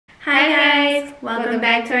Hi guys, welcome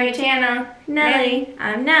back to our channel. Nellie,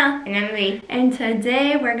 I'm Nell. And I'm Lee. And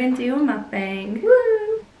today we're gonna do a mukbang.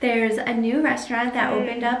 Woo! There's a new restaurant that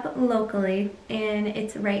opened up locally and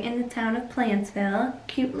it's right in the town of Plantsville.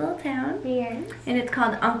 Cute little town. Yes. And it's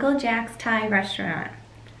called Uncle Jack's Thai Restaurant.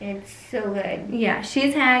 It's so good. Yeah,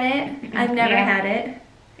 she's had it. I've never had it.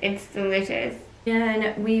 It's delicious.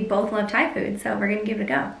 And we both love Thai food, so we're gonna give it a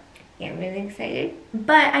go. Yeah, I'm really excited.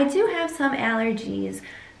 But I do have some allergies.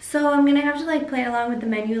 So I'm gonna have to play along with the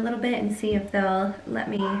menu a little bit and see if they'll let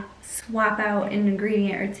me swap out an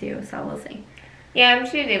ingredient or two, so we'll see. Yeah, I'm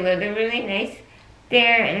sure they will. They're really nice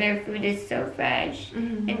there, and their food is so fresh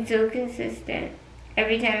and so consistent.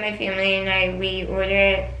 Every time my family and we order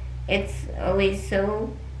it, it's always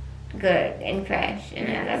so good and fresh,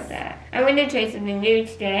 and I love that. I want to try something new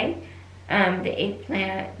today, the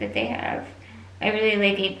eggplant that they have. I really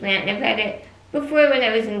like eggplant, and I've had it before when I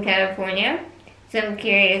was in California. So I'm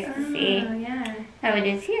curious to see how it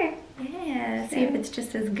is here. Yeah, see if it's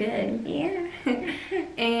just as good. Yeah.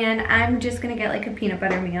 And I'm just gonna get a peanut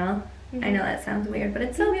butter meal. I know that sounds weird, but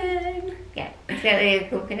it's so good. Yeah, it's got a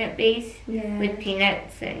coconut base with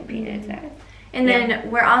peanuts and peanut sauce. And then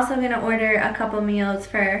we're also gonna order a couple meals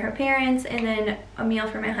for her parents and then a meal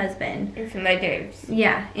for my husband. And some hors d'oeuvres.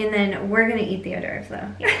 Yeah, and then we're gonna eat the hors d'oeuvres though.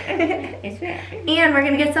 It's right. And we're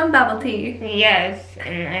gonna get some bubble tea. Yes,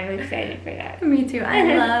 and I'm excited for that. Me too,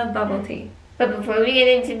 I love bubble tea. But before we get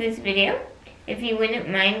into this video, if you wouldn't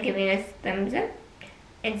mind giving us a thumbs up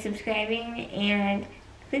and subscribing and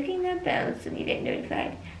clicking that bell so you get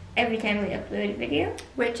notified every time we upload a video.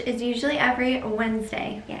 Which is usually every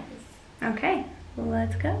Wednesday. Yes. Okay,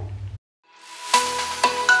 let's go.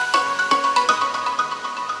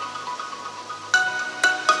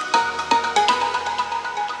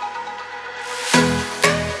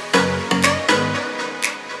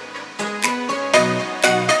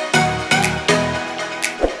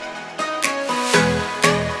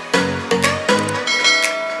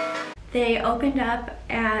 They opened up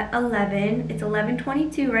at 11. It's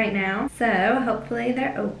 11:22 right now, so hopefully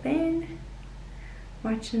they're open.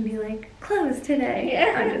 Watch them be closed today.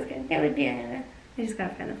 Yeah. I'm just kidding. That would be Anna. I just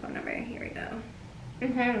gotta find the phone number. Here we go.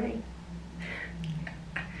 I'm hungry.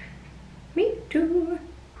 Me too.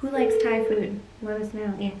 Who likes Thai food? Let us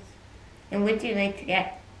know. Yes. And what do you like to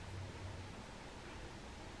get?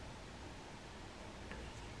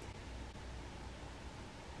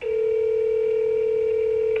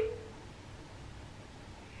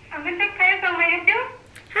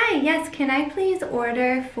 Hi, yes, can I please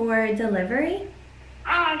order for delivery?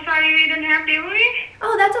 Oh, sorry, we don't have delivery.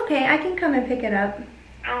 Oh, that's okay. I can come and pick it up.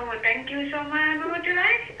 Oh, thank you so much. What would you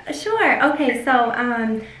like? Sure. Okay, so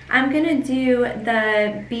I'm gonna do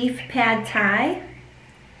the beef pad thai.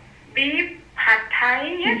 Beef pad thai,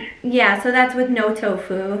 yes? Yeah, so that's with no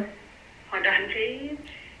tofu. Hold on, please.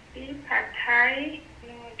 Beef pad thai,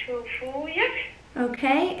 no tofu, yes?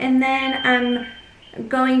 Okay, and then I'm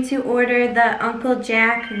going to order the Uncle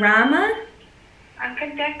Jack Rama. Uncle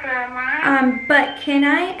Jack Rama. But can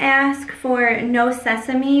I ask for no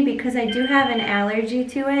sesame because I do have an allergy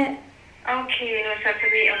to it? Okay, no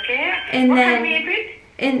sesame, okay. And what then, kind of meat, please?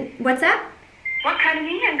 and what's that? What kind of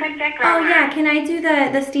meat, Uncle Jack Rama? Oh yeah, can I do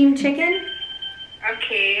the steamed chicken?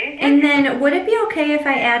 Okay. And then would it be okay if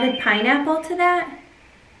I added pineapple to that?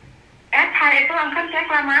 Add pineapple, Uncle Jack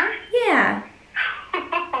Rama? Yeah.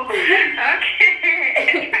 Okay.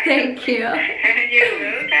 Thank you. You're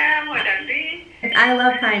welcome. Hold on, please. I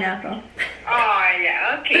love pineapple. Oh,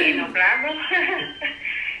 yeah, okay, no problem.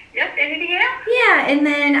 Yes, anything else? Yeah, and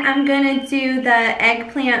then I'm gonna do the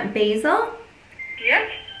eggplant basil, Yes.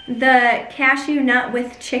 the cashew nut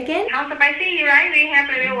with chicken. How spicy you like? We have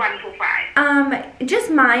level 1 to 5. Just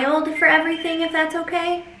mild for everything if that's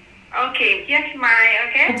okay. Okay, yes,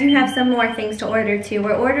 okay. I do have some more things to order too.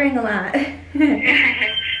 We're ordering a lot.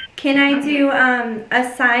 Can I do a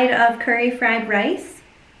side of curry fried rice?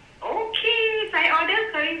 Okay, so I order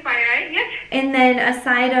curry fried rice, yes. And then a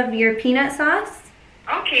side of your peanut sauce.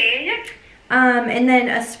 Okay, yes. And then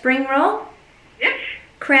a spring roll. Yes.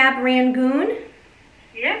 Crab rangoon.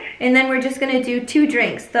 Yes. And then we're just gonna do 2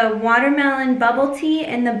 drinks, the watermelon bubble tea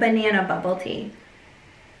and the banana bubble tea.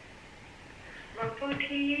 Bubble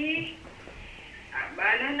tea,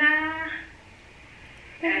 banana,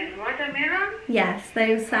 and watermelon. Yes,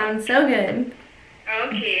 those sound so good.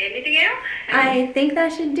 Okay, anything else? I think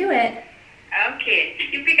that should do it. Okay,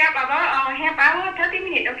 you pick up about half hour, 30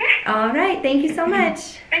 minutes, okay? All right, thank you so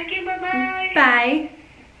much. Thank you, bye-bye. Bye.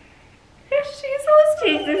 She's so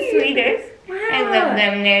sweet. She's the sweetest. Wow. I love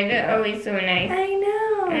them. They're always so nice. I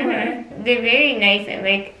know. They're very nice at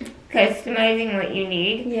customizing what you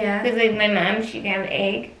need. Yeah. Because my mom, she'd have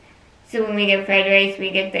egg So when we get fried rice,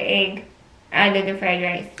 we get the egg out of the fried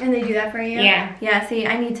rice. And they do that for you? Yeah. Yeah, see,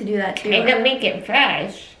 I need to do that too. And they'll make it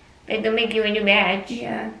fresh. Like they'll make you a new batch.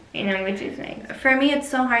 Yeah. You know, which is nice. For me, it's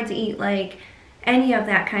so hard to eat like any of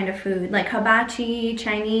that kind of food. Like hibachi,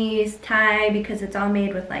 Chinese, Thai, because it's all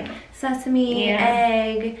made with like sesame,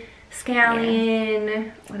 egg,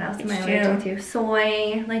 scallion, what else am I allergic to?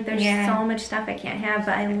 Soy. Like there's so much stuff I can't have,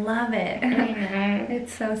 but I love it. I know.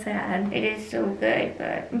 It's so sad. It is so good,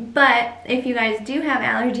 But if you guys do have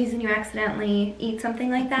allergies and you accidentally eat something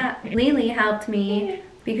like that, Lily helped me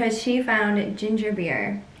because she found ginger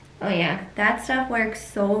beer. Oh yeah. That stuff works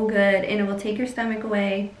so good and it will take your stomach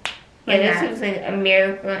away. Yeah, this was like a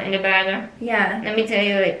miracle in a bottle. Yeah. Let me tell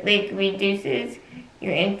you, it like reduces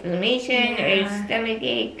your inflammation or your stomach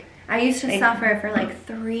ache. I used to suffer for like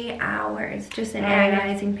 3 hours just in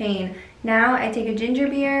agonizing pain. Now I take a ginger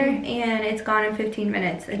beer and it's gone in 15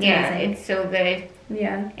 minutes. It's amazing. It's so good.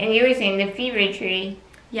 Yeah. And you were saying the Fever Tree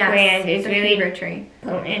brand is really Fever Tree.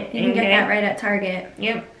 potent. You can get that right at Target.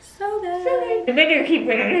 Yep. So good. So good. I better keep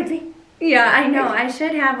one on the Yeah, I know. I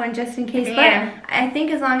should have one just in case. But I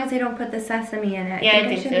think as long as they don't put the sesame in it. I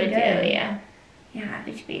think so too. Yeah. Yeah.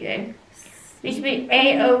 It should be good. We should be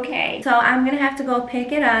A-okay. So I'm going to have to go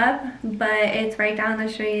pick it up, but it's right down the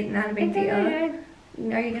street. Not a big deal. Are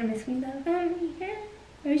you going to miss me though? Yeah.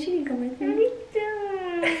 Or she can come with me.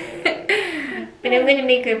 But I'm going to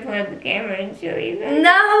make her pull up the camera and show you that.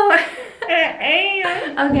 No! Okay,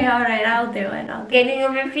 alright, I'll do it. Getting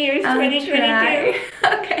over fears 2022.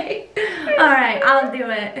 Okay. Alright, I'll do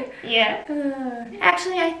it. Yeah.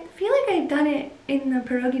 Actually, I feel like I've done it in the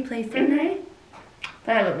pierogi place, didn't I?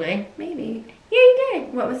 Probably. Maybe. Yeah, you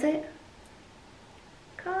did. What was it?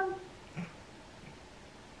 Come.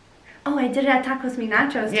 Oh, I did it at Tacos Mi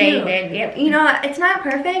Nachos too. Yeah, you did, yep. You know, it's not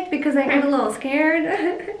perfect because I got a little scared.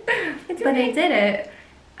 But I did it.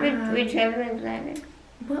 We're traveling planet.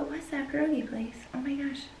 What was that pierogi place? Oh my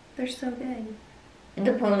gosh, they're so good.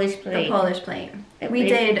 The Polish plate. The Polish plate. We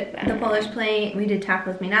did the Polish plate. We did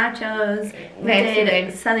Tacos Mi Nachos. We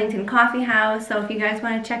did Southington Coffee House. So if you guys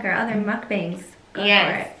want to check our other mukbangs, go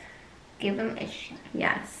for it. Give them a shot.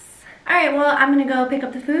 Yes. Alright, well, I'm going to go pick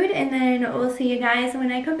up the food and then we'll see you guys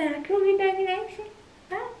when I come back. We'll be back in action.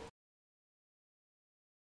 Bye.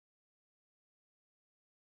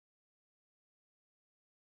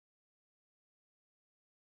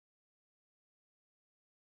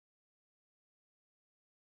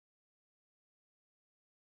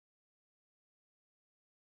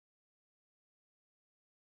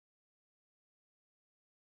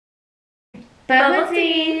 Bubble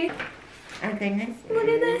tea. Oh goodness. Look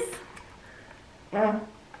at this. Oh.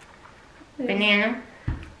 Banana.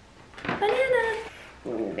 Banana.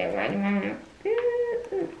 Ooh, that watermelon.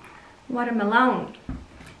 Watermelon.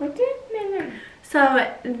 What's it?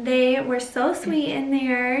 So they were so sweet in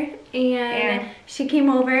there and she came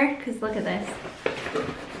over, because look at this.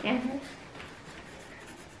 Yeah.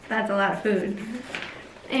 That's a lot of food.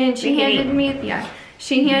 And she handed me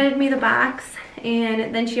the box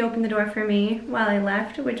and then she opened the door for me while I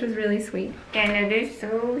left, which was really sweet. Yeah, no, they're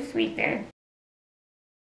so sweet there.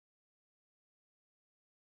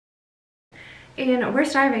 And we're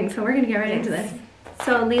starving, so we're gonna get right into this.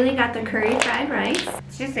 So Lily got the curry fried rice.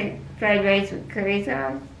 It's just like fried rice with curry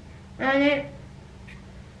sauce on it.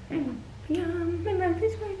 Yum. My mouth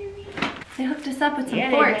is watering me. They hooked us up with some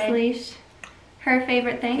forks, Leash. Her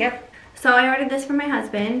favorite thing. Yep. So I ordered this for my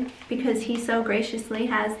husband because he so graciously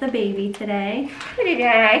has the baby today. Pretty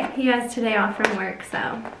guy. He has today off from work,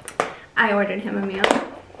 so I ordered him a meal.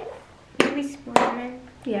 Do we spoil it?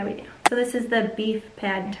 Yeah, we do. So this is the beef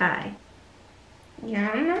pad thai.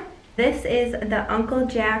 Yum. This is the Uncle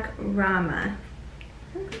Jack Rama.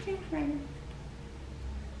 Uncle Jack Rama.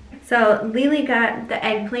 So Lily got the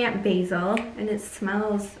eggplant basil, and it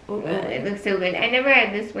smells good. It looks so good. I never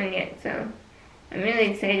had this one yet, so I'm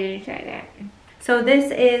really excited to try that. So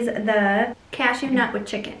this is the cashew nut with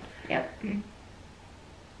chicken. Yep.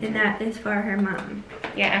 And that is for her mom.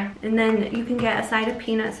 Yeah. And then you can get a side of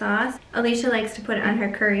peanut sauce. Alicia likes to put it on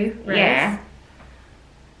her curry rice. Yeah.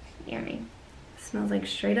 Yummy. Smells like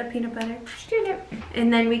straight up peanut butter. Straight up.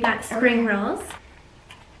 And then we got spring rolls.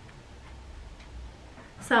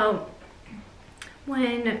 So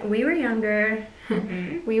when we were younger,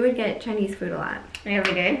 we would get Chinese food a lot. Yeah,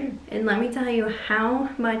 we did. And let me tell you how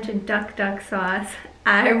much duck sauce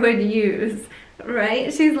I would use.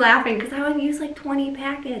 Right? She's laughing because I would use like 20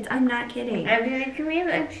 packets. I'm not kidding. I'd be like, can we have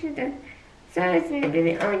extra duck sauce? And they'd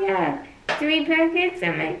be like, oh yeah, 3 packets?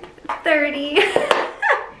 I'm like, 30.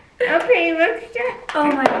 okay, extra.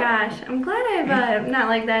 Oh my gosh. I'm glad I've not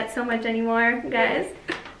like that so much anymore, guys.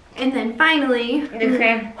 And then finally, The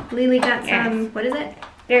crab. Lily got some, what is it?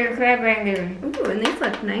 They're crab rangoon. Ooh, and these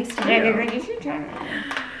look nice too. Yeah, they're good. You should try them.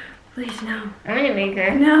 Please, no. I'm gonna make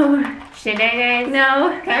her. No. Should I, guys?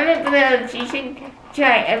 No. Comment below if she should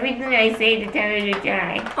try everything I say to tell her to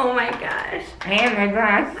try. Oh my gosh. I am my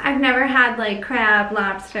boss. I've never had like crab,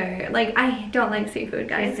 lobster. Like, I don't like seafood,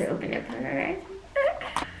 guys. Let's open up her eyes.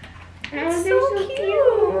 It's Oh, so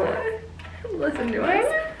they're cute. Listen to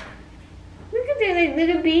us. Look at them like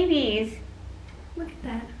little babies. Look at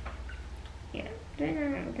that. Yeah, I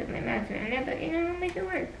don't know, put my mouth around that, but you know, I'll make it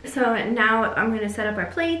work. So now I'm gonna set up our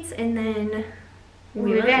plates and then we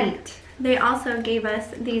We'll will be back. eat. They also gave us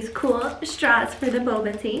these cool straws for the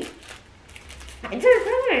boba tea. It's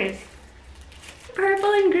our colors.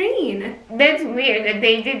 Purple and green. That's weird that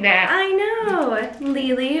they did that. I know.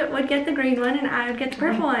 Lily would get the green one and I would get the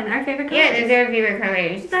purple one. Our favorite colors. Yeah, those are our favorite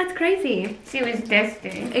colors. That's crazy. She was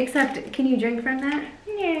destined. Except, can you drink from that?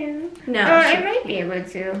 No. No. Oh, I might be able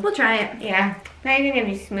to. We'll try it. Yeah. Probably gonna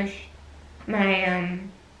be smush my,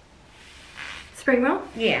 Spring roll?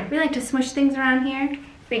 yeah, We like to smush things around here.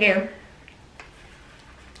 we do.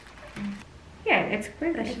 Yeah, that's That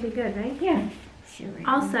perfect. should be good, right? Yeah. Sure.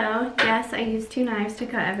 Also, yes, I use 2 knives to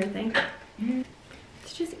cut everything. Mhm.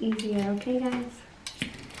 It's just easier, okay, guys?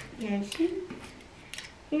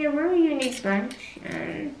 Yeah, we're a unique bunch.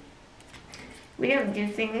 We don't do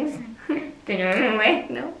things the normal way.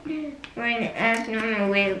 No. We're an abnormal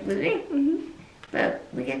way of living, Mm-hmm. but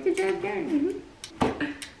we get the job done.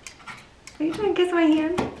 Are you trying to kiss my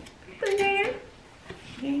hand? Yeah,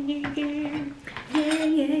 yeah, yeah. Yeah,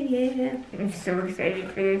 yeah, yeah. I'm so excited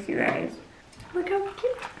for this, you guys. Look how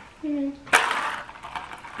cute. Mhm.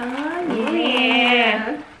 Oh,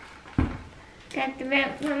 Yeah. Got the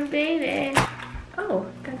wrap one, baby. Oh,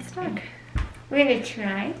 got stuck. We're gonna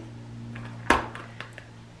try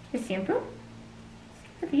a sample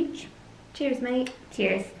of each. Cheers, mate.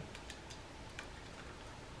 Cheers.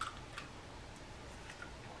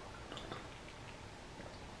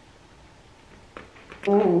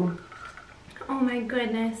 Ooh. Oh my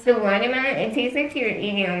goodness. The watermelon, it tastes like you're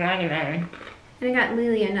eating a watermelon. And I got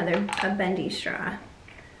Lily a bendy straw.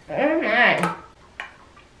 Oh my.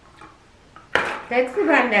 That's the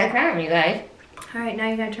bomb.com, you guys. All right, now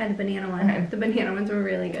you gotta try the banana one. Okay. The banana ones were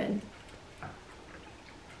really good.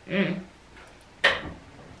 Mm.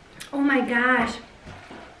 Oh my gosh.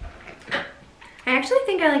 I actually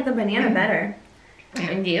think I like the banana better.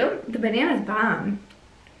 And you? The banana's bomb.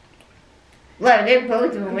 Well, they're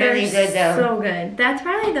both really They're good though. so good. That's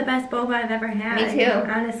probably the best boba I've ever had. Me too.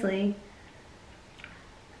 Honestly.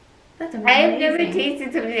 That's amazing. I have never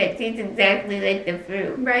tasted something that tastes exactly like the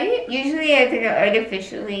fruit. Right? Usually I think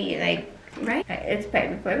artificially, like, Right? it's part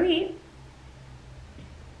before we eat.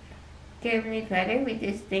 Dear Heavenly Father, we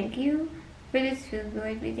just thank you for this food,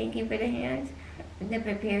 Lord. We thank you for the hands that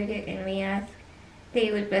prepared it, and we ask that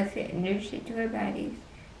you would bless it and nourish it to our bodies.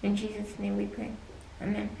 In Jesus' name we pray.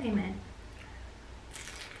 Amen. Amen.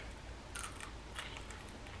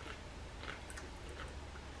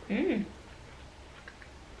 Mm.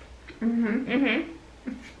 Mm-hmm.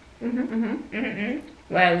 Mm-hmm. Mm-hmm. Mm-hmm.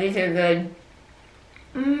 Mm-hmm. Wow, these are good.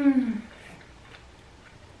 Mmm.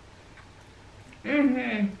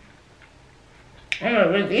 Mm-hmm.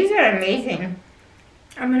 Oh, but these are amazing.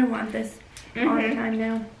 I'm gonna want this all the Mhm. time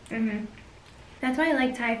now. Mm-hmm. That's why I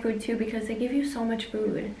like Thai food too, because they give you so much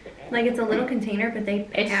food. Like, it's a little container, but they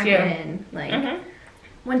It's pack true. it in. Like, Mm-hmm.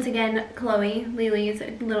 once again, Chloe, Lily's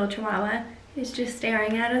little chihuahua, is just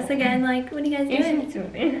staring at us again like, what are you guys You doing? should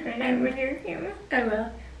zoom in on that with your camera. I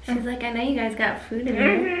will. She's like, I know you guys got food in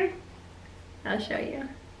there. Mm-hmm. I'll show you.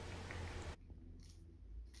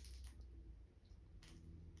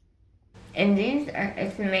 And these are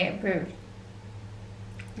SMA approved.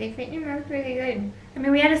 They fit in your mouth really good. I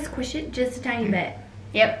mean, we had to squish it just a tiny bit.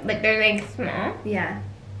 Yep, but they're like small Yeah.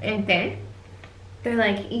 and thin. They're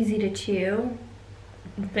like easy to chew.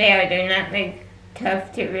 They're not like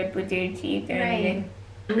tough to rip with your teeth or anything.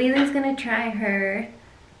 Lily's gonna try her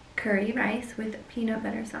curry rice with peanut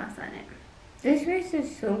butter sauce on it. This rice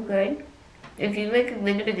is so good. If you like a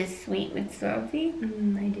little bit of sweet with salty,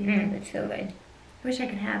 I do. it's so good. Wish I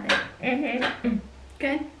could have it. Mm-hmm.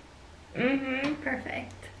 Good? Mm-hmm.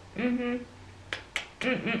 Perfect. Mm-hmm.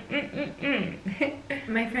 Mm-mm-mm-mm-mm.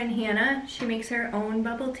 My friend Hannah, she makes her own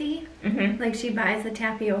bubble tea. Mm-hmm. Like, she buys the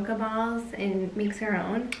tapioca balls and makes her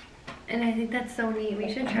own. And I think that's so neat.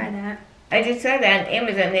 We should try that. I just saw that on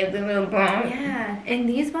Amazon. They have the little ball. Yeah, and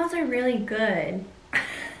these balls are really good.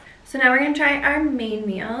 So now we're gonna try our main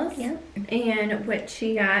meals. Yep. And what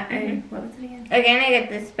she got, and what was it again? Again, I got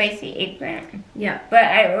the spicy eggplant. Yeah. But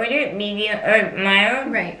I ordered medium or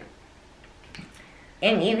mild. Right.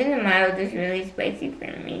 And even the mild is really spicy for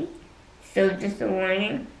me. So just a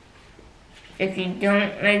warning. If you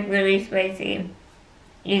don't like really spicy,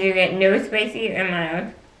 either get no spicy or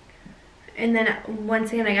mild. And then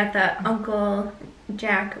once again, I got the Uncle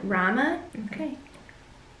Jack Rama. Okay.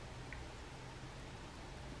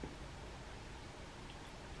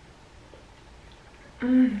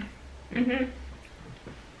 Mm. Mhm.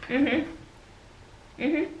 Mhm.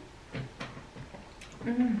 Mhm.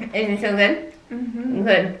 Mm. Is it so good? Mhm.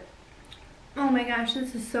 Good. Oh my gosh,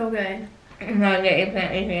 this is so good. Well, the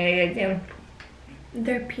eggplant is really good too.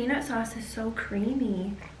 Their peanut sauce is so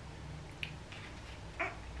creamy.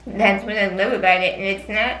 That's what I love about it, and it's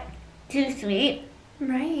not too sweet.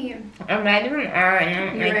 Right. A lot of them are, and I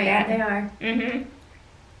don't You're like right, that. they are. Mhm.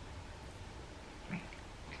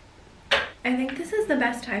 I think this is the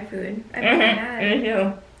best Thai food I've ever Mhm. had. Me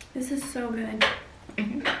too. This is so good.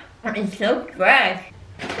 It's so fresh.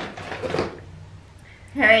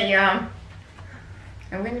 Alright, y'all.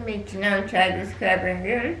 I'm gonna make Janelle try this crab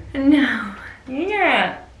rangoon. No.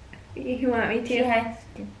 Yeah. You want me She to? has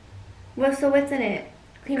to. Well, so what's in it?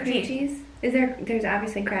 Cream cheese. Is there's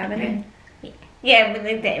obviously crab in it. Yeah, but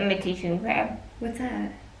like the imitation crab. What's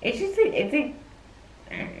that? It's just like, it's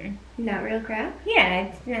like, Not real crab? yeah,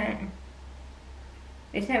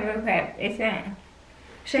 it's not real crab. It's not.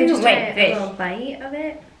 Should I just try White a fish. little bite of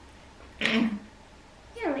it?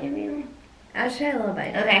 Yeah, maybe. I'll try a little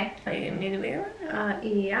bite. Okay. Are you gonna do the real one?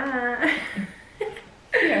 Yeah.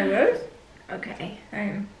 Yeah, Rose. Okay.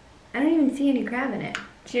 I don't even see any crab in it.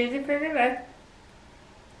 Choose it for the look.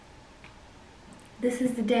 This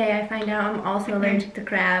is the day I find out I'm also allergic to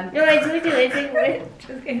crab. No, I told you. It's like, what?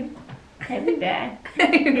 Just kidding. I'd be bad.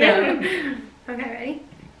 No. Okay, ready?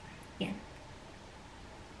 Yeah.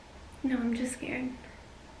 No, I'm just scared.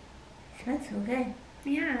 It smells so good.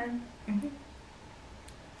 Yeah. Mm-hmm.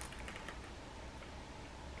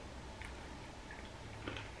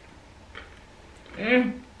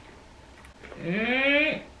 Mm.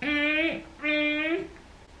 Mm, mm, mm.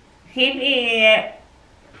 Keep eating it.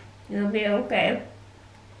 You'll be okay.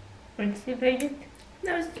 What's the verdict?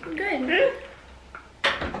 That was good. Mm.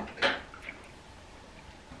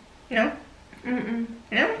 No? Mm-mm.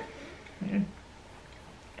 No? Mm.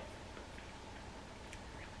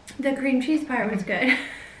 The cream cheese part was good.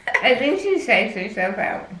 I think she psyched herself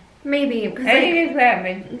out. Maybe, because I think it's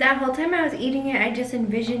rabbit. that whole time I was eating it, I just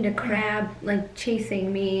envisioned a crab like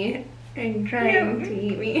chasing me and trying to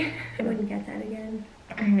eat me. I wouldn't get that again.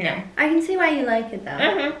 No. I can see why you like it though.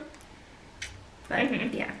 Uh-huh.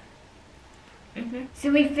 But yeah,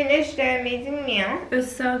 So we finished our amazing meal. it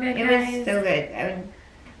was so good, It guys. was so good. I would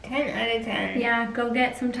 10 out of 10. Yeah, go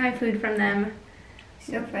get some Thai food from them.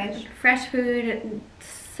 So fresh. Fresh food,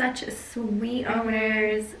 such sweet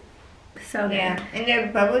owners. So good. Yeah. And their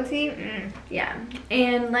bubble tea. Mm. Yeah.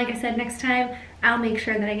 And like I said, next time I'll make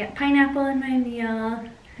sure that I get pineapple in my meal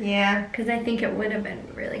Yeah. because I think it would have been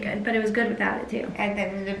really good, but it was good without it too. Add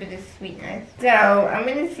that little bit of sweetness. So I'm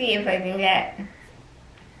going to see if I can get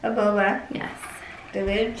a boba. Yes. The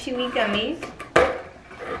little chewy gummies.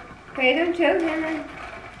 Pray don't choke, Hannah.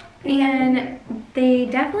 And they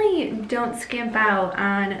definitely don't skimp out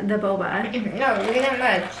on the boba. No, look at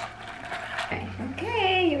that much. Okay.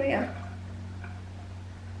 Okay, here we go.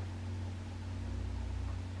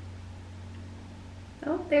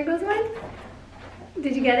 Oh, there goes one.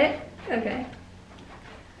 Did you get it? Okay.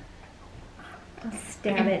 I'll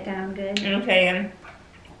stab it down good. Okay.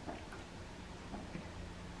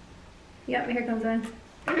 Yep, here comes one.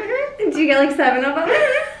 Did you get like 7 of them?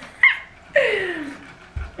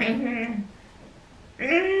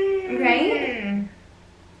 Right?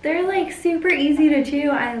 They're like super easy to chew.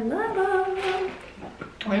 I love them.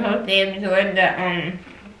 I hope they absorb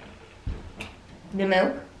the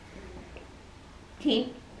milk.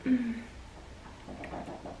 Tea.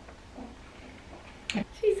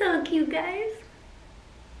 She's so cute, guys.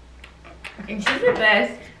 And she's the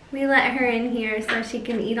best. We let her in here so she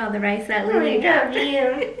can eat all the rice that Oh, Lily I got. love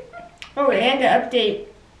you. Oh, and to update.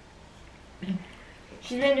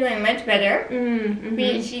 She's been doing much better.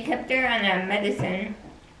 She kept her on a medicine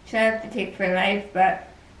she'll have to take for life, but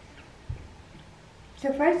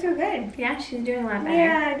so far so good. Yeah, she's doing a lot better.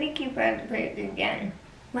 Yeah, thank you for it again.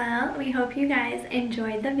 Well, we hope you guys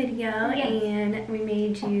enjoyed the video and we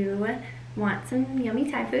made you want some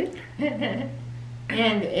yummy Thai food.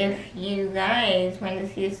 And if you guys want to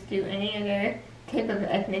see us do any other type of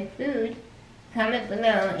ethnic food, comment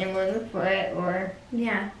below and we'll look for it, or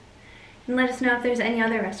Yeah. And let us know if there's any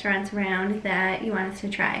other restaurants around that you want us to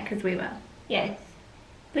try, because we will. yes.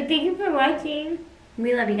 But thank you for watching.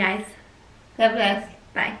 We love you guys. God bless.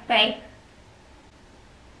 Bye. Bye.